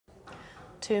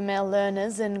Two male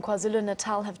learners in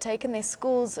KwaZulu-Natal have taken their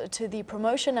schools to the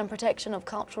Promotion and Protection of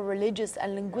Cultural, Religious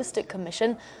and Linguistic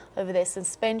Commission over their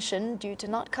suspension due to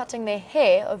not cutting their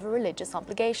hair over religious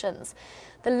obligations.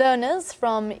 The learners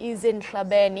from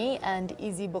KZN and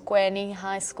KZN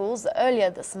high schools earlier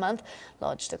this month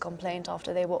lodged a complaint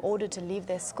after they were ordered to leave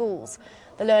their schools.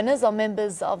 The learners are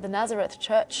members of the Nazareth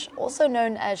Church, also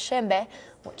known as Shembe,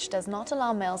 which does not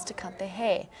allow males to cut their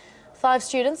hair. 5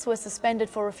 students were suspended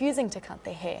for refusing to cut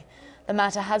their hair. The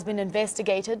matter has been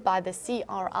investigated by the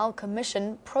CRL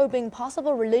Commission, probing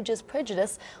possible religious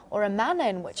prejudice or a manner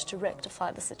in which to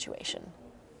rectify the situation.